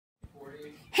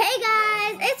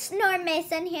it's Norm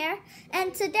Mason here,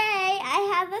 and today I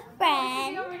have a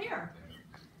friend. Over here.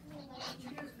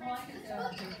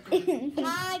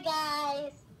 Hi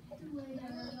guys.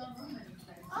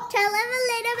 Tell them a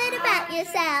little bit about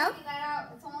yourself.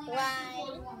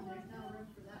 Why?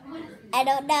 I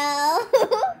don't know.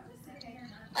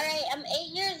 Alright, I'm 8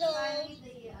 years old.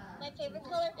 My favorite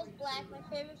color is black. My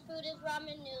favorite food is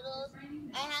ramen noodles.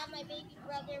 I have my baby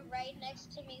brother right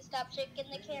next to me. Stop shaking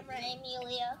the camera,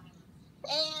 Amelia.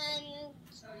 And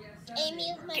Amy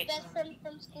is my best friend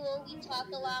from school. We talk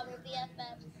a lot. We're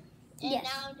BFFs. And Yes.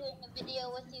 now I'm doing a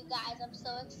video with you guys. I'm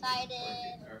so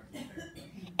excited.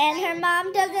 And her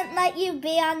mom doesn't let you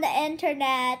be on the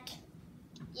internet.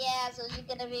 Yeah, so she's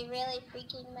gonna be really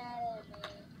freaking mad at me.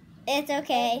 It's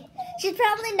okay. She's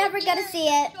probably never gonna see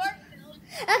it.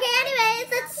 Okay, anyways,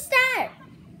 let's start.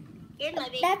 Here's my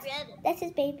baby That's brother. that's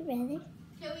his baby brother.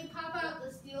 Can we pop out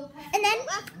the steel pen? And then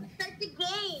Let's start the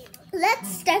game. let's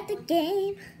start the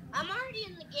game. I'm already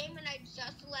in the game and I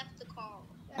just left the call.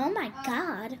 Oh my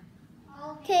god.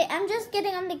 Okay, I'm just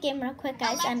getting on the game real quick,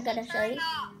 guys. I'm gonna show you.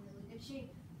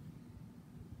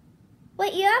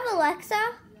 Wait, you have Alexa?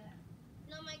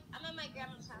 No, I'm at my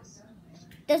grandma's house.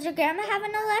 Does your grandma have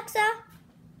an Alexa?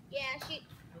 Yeah,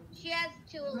 she has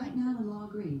two Right Alexas. now in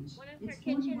log range, One in her it's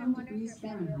kitchen 41 and one in degrees her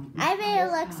bedroom. Fahrenheit. I have an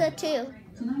Alexa too.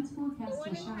 Tonight's The forecast one for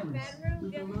in her showers bedroom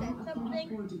with a just low said of something,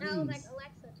 34 and I was like, degrees.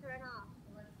 Alexa, turn off.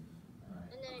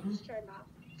 And then it just turned off.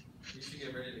 You should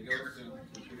get ready to go soon.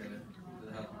 We should get it to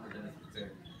the house before Dennis gets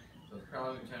there. So it's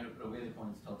probably trying to put away the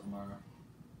points till tomorrow.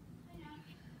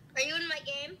 Are you in my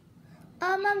game?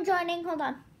 I'm joining. Hold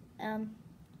on.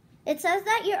 It says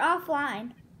that you're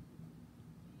offline.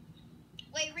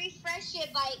 Wait, refresh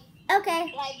it by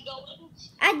Okay, going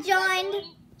I joined.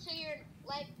 to your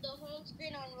the home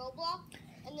screen on Roblox,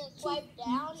 and then swipe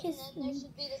down, and then there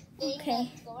should be this thing Okay.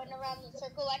 that's going around the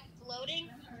circle like it's loading,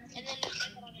 and then you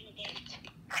can put on in the game.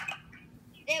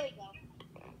 There we go.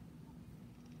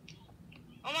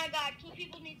 Oh my God, 2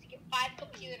 people need to get 5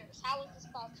 computers. How is this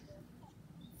possible?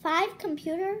 5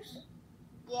 computers?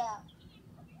 Yeah.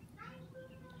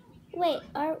 Wait,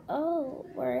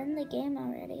 we're in the game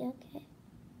already. Okay.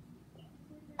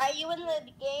 Are you in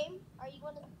the game? Are you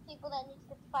one of the people that needs to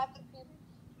get 5 computers?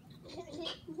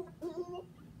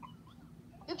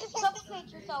 You can suffocate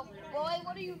yourself. Boy,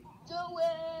 what are you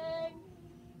doing?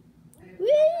 Woo!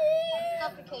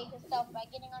 Suffocate yourself by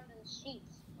getting under the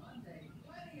sheets.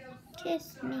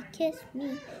 Kiss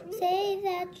me, say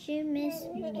that you miss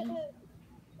me.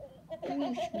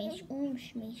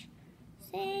 Shmeesh.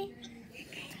 Say.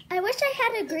 I wish I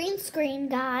had a green screen,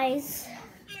 guys.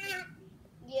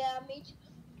 Yeah, me too.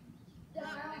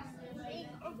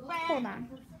 Hold on.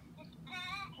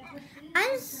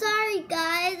 I'm sorry,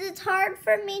 guys. It's hard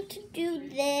for me to do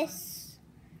this,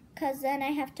 because then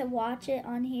I have to watch it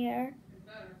on here.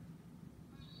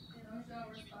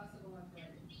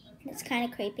 It's kind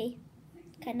of creepy.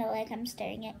 Kind of like I'm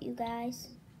staring at you guys.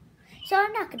 So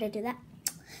I'm not going to do that.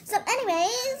 So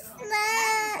anyways,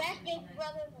 Best big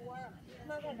brother in the world.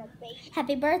 Smells like a baby.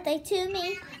 happy birthday to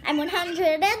me. I'm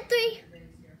 103.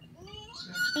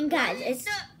 And guys, it's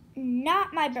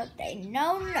not my birthday.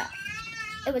 No.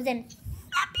 It was in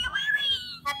February.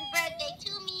 Happy birthday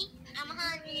to me. I'm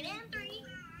 103.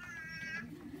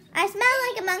 I smell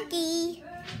like a monkey.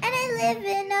 And I live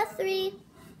in a 3.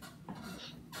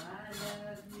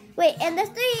 Wait, and there's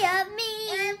 3 of me.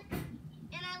 And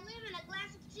I live in a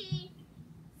glass of tea.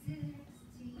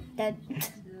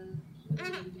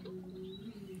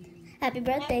 Happy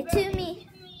birthday to me.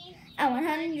 I'm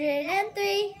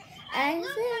 103. I live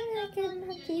like a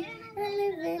monkey. I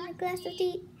live in a glass of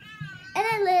tea. And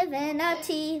I live in a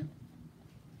tea.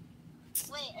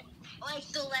 Wait, like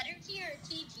the letter T or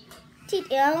TT? Tea.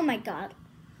 Oh my god.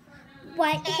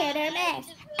 What hit or miss?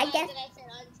 I guess. I said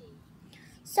auntie.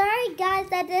 Sorry guys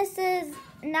that this is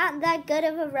not that good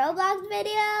of a Roblox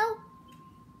video.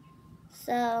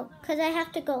 So, because I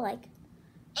have to go like.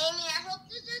 Amy, I hope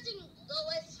this doesn't go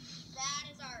as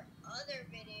bad as our other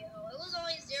video. It was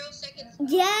only 0 seconds long.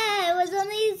 Yeah, it was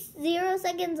only 0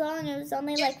 seconds long. It was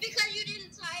only Just like. because you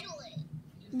didn't title it.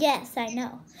 Yes, I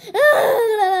know.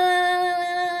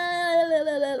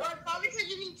 Or probably because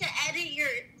you need to edit your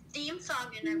theme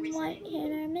song and everything. What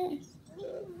hit or miss?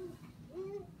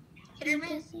 Hit or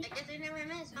miss. I guess I never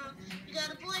miss. You got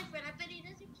a boyfriend. I bet he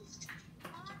doesn't kiss.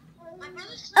 My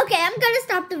brother's Okay, I'm gonna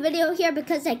stop the video here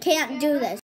because I can't do this.